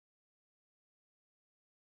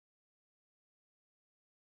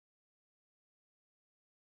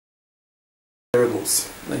variables.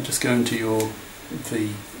 They just go into your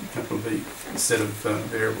V, capital V, set of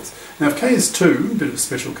variables. Now if k is 2, a bit of a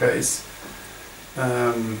special case,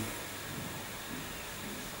 now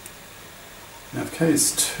if k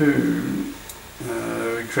is 2,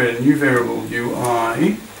 we create a new variable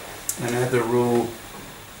ui and add the rule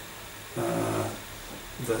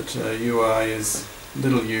that ui is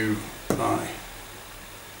little u I.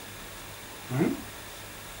 Right?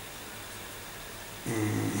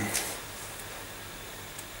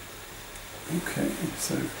 Okay,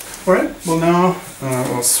 so, alright, well now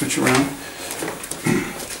I'll switch around.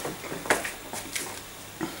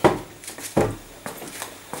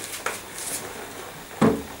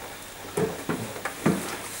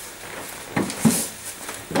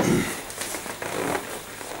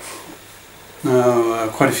 Now,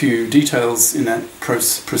 quite a few details in that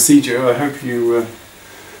procedure. I hope you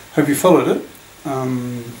followed it.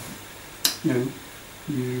 You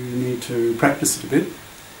need to practice it a bit.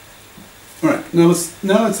 Alright, now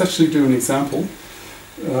let's actually do an example.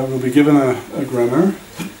 We'll be given a grammar,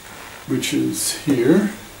 which is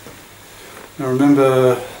here. Now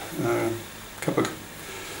remember,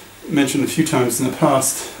 mentioned a few times in the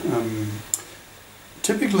past,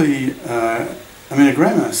 typically, a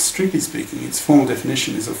grammar, strictly speaking, its formal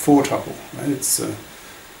definition is a for tuple. Right? It's a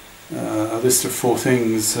list of 4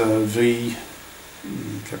 things, V,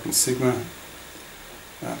 capital sigma,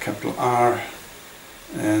 capital R,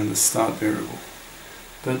 and the start variable.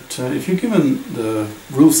 But if you're given the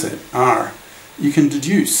rule set R, you can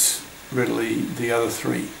deduce readily the other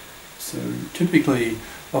 3. So typically,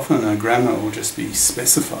 often a grammar will just be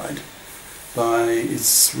specified by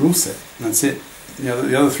its rule set, and that's it.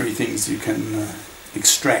 The other 3 things you can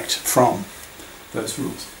extract from those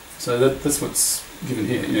rules. So that's what's given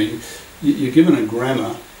here. You're given a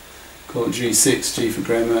grammar, call it G6, G for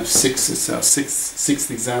grammar, 6 is our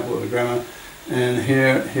sixth example of a grammar, and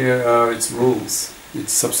here are its rules,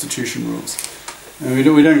 its substitution rules. And we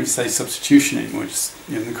don't even say substitution anymore. Just,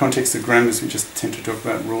 in the context of grammars, we just tend to talk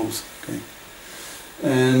about rules. Okay.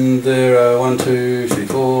 And there are 1, 2, 3,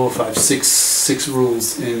 4, 5, 6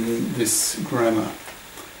 rules in this grammar.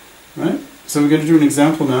 Right? So we're going to do an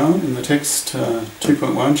example now in the text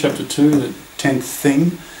 2.1, chapter 2, the 10th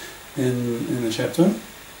thing in the chapter.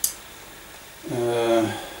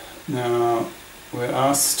 Now we're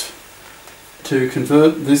asked to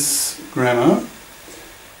convert this grammar,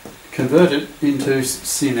 convert it into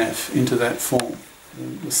CNF, into that form,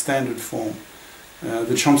 the standard form,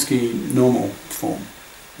 the Chomsky normal form.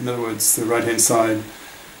 In other words, the right-hand side,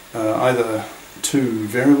 either 2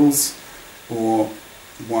 variables or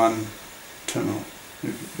 1 terminal.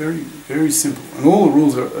 Very, very simple. And all the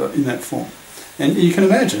rules are in that form. And you can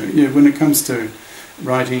imagine, when it comes to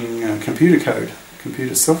writing computer code,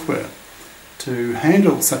 computer software, to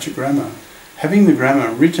handle such a grammar, having the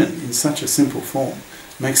grammar written in such a simple form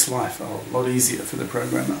makes life a lot easier for the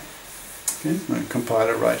programmer. Okay, like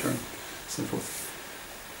compiler, writer, and so forth.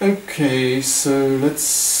 Okay, so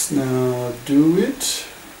let's now do it.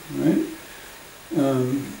 Right?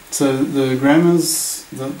 So the grammars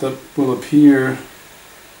that will appear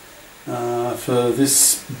for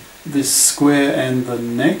this square and the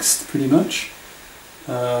next, pretty much,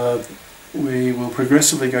 we will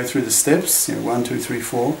progressively go through the steps, 1, 2, 3,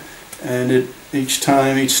 4, and each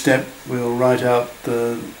step we'll write out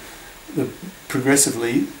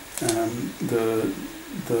progressively the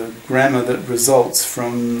grammar that results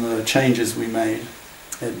from the changes we made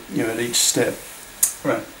at each step.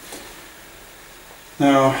 Right.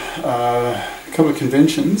 Now, a couple of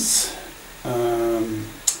conventions.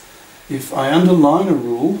 If I underline a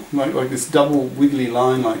rule, like this double wiggly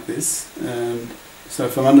line like this, and so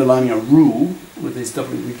if I'm underlining a rule with these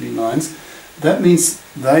double wiggly lines, that means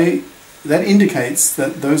that indicates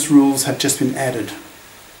that those rules have just been added.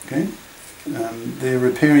 Okay, they're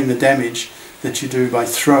repairing the damage that you do by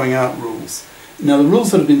throwing out rules. Now the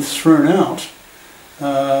rules that have been thrown out,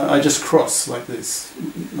 I just cross like this,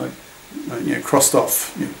 like crossed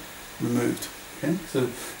off, removed. Okay, so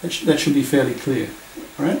that should be fairly clear.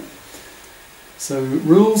 All right. So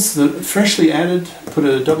rules that are freshly added, put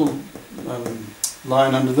a double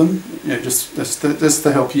line under them. That's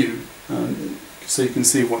to help you, so you can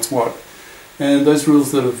see what's what. And those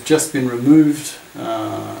rules that have just been removed,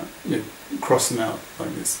 cross them out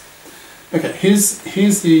like this. Okay,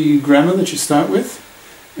 here's the grammar that you start with,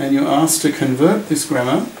 and you're asked to convert this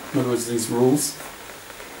grammar, in other words these rules,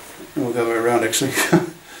 or the other way around actually,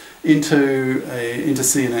 into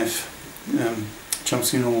CNF,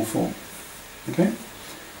 Chomsky normal form. Okay,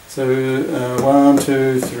 so 1,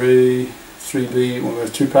 2, 3, 3b. Well,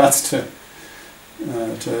 there's 2 parts to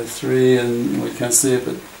 3, and we can't see it,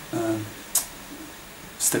 but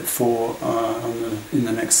step 4 in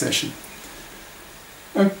the next session.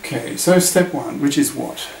 Okay, so step 1, which is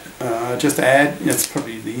what? Just add, that's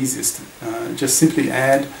probably the easiest, just simply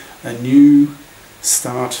add a new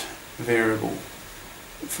start variable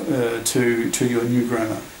to your new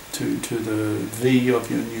grammar, to the V of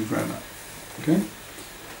your new grammar. Okay?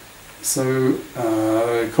 So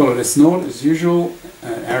call it S0 as usual,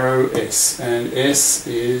 arrow S, and S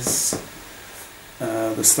is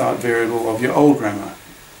the start variable of your old grammar.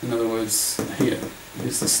 In other words,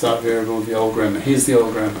 here's the start variable of the old grammar. Here's the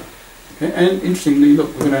old grammar. Okay? And interestingly,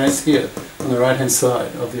 look, we're going to S here on the right hand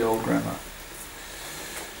side of the old grammar.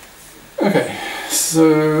 Okay,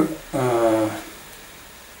 so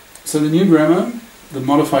so the new grammar, the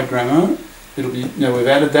modified grammar, it'll be, now we've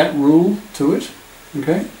added that rule to it,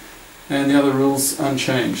 okay, and the other rules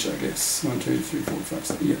unchanged, I guess. 1, 2, 3, 4, 5,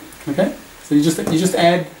 6, yeah, okay. So you just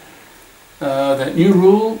add that new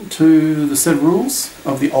rule to the set of rules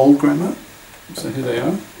of the old grammar. So here they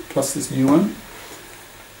are, plus this new one,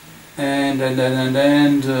 and we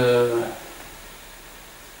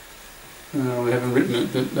haven't written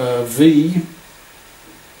it, but V.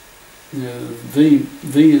 V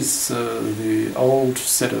is the old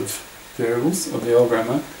set of variables of the old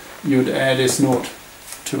grammar. You would add S0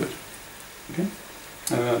 to it. Okay,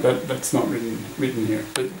 that's not written here,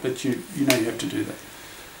 but you know you have to do that.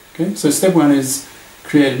 Okay, so step 1 is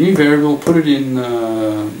create a new variable, put it in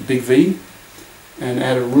big V, and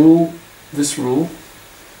add a rule. This rule,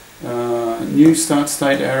 new start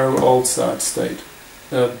state arrow old start state,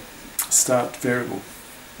 start variable,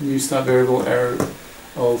 new start variable arrow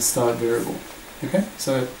old start variable. Okay,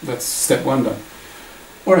 so that's step 1 done.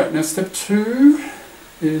 Alright, now step 2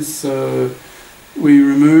 is we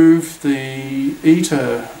remove the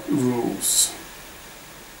eta rules.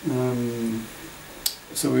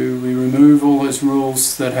 So we remove all those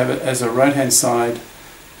rules that have it as a right hand side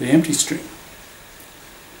the empty string.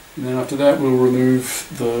 And then after that we'll remove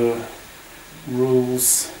the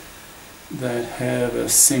rules that have a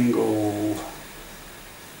single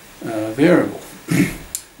variable.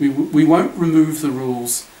 We won't remove the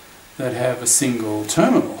rules that have a single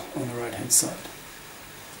terminal on the right hand side.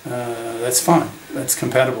 That's fine, that's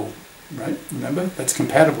compatible, right? Remember, that's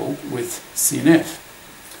compatible with CNF.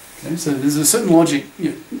 Okay, so there's a certain logic,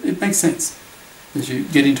 yeah, it makes sense as you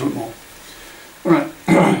get into it more. Alright,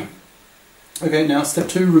 okay, now step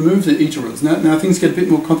 2, remove the eta rules. Now things get a bit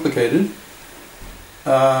more complicated.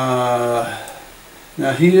 Now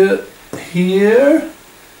here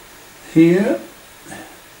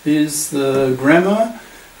is the grammar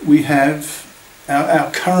we have, our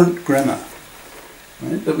current grammar,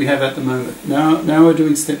 right, that we have at the moment. Now we're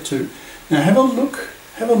doing step 2. Now have a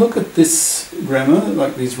look at this grammar,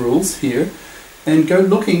 like these rules here, and go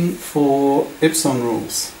looking for epsilon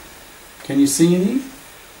rules. Can you see any?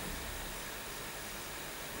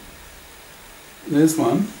 There's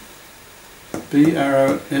one. B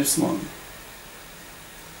arrow epsilon.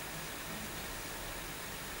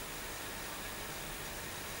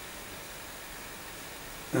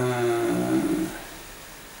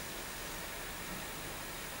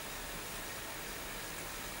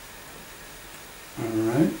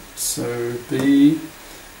 Alright, so B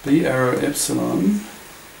arrow epsilon.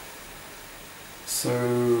 So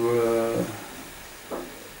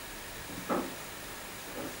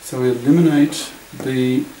we eliminate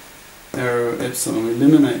B arrow epsilon. We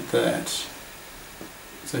eliminate that.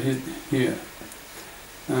 So here.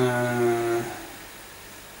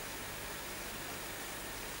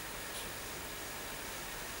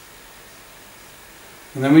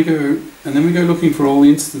 And then we go looking for all the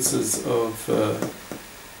instances of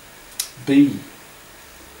B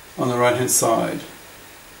on the right hand side,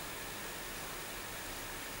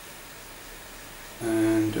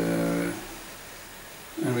 and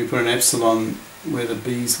we put an epsilon where the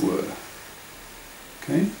B's were.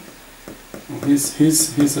 Okay. Well,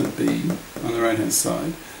 here's a B on the right hand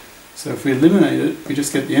side. So if we eliminate it, we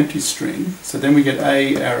just get the empty string. So then we get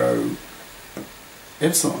A arrow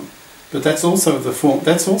epsilon. But that's also the form.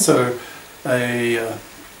 That's also an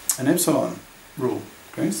epsilon rule.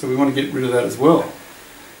 Okay, so we want to get rid of that as well.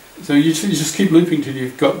 So you just keep looping till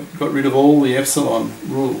you've got rid of all the epsilon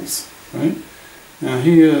rules, right? Now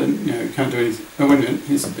here, you can't do anything. Oh wait a minute,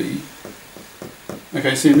 here's a B.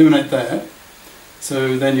 Okay, so you eliminate that.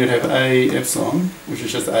 So then you'd have A epsilon, which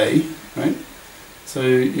is just A, right? So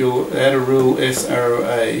you'll add a rule S arrow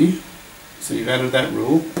A. So you've added that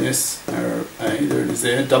rule, S arrow A, there it is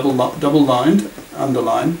there, double lined,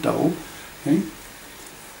 underlined, double, okay.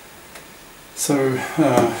 So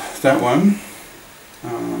that one,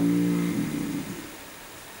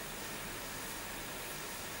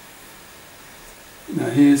 Now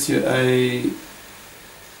here's your A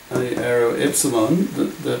arrow epsilon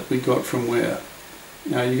that we got from where?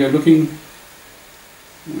 Now you go looking,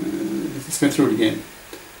 let's go through it again.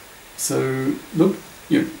 So look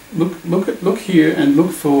here and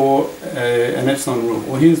look for an epsilon rule.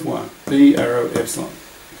 Well, here's one, B arrow epsilon.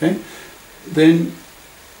 Okay, then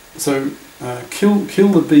so kill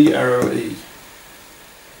the B arrow E,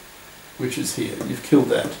 which is here. You've killed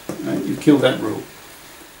that. Right? You've killed that rule.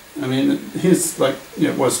 I mean, here's like,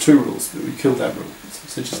 it was two rules, but we killed that rule.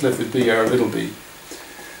 So just left with B arrow little b.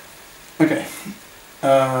 Okay.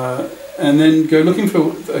 And then go looking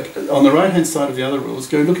for, on the right hand side of the other rules,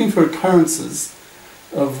 go looking for occurrences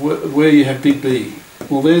of where you have big B.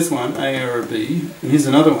 Well, there's one, A arrow B, and here's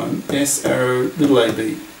another one, S arrow little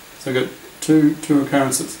ab. So I've got two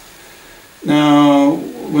occurrences. Now,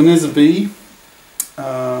 when there's a B,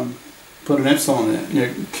 put an epsilon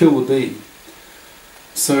there, kill the B.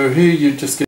 So here you just get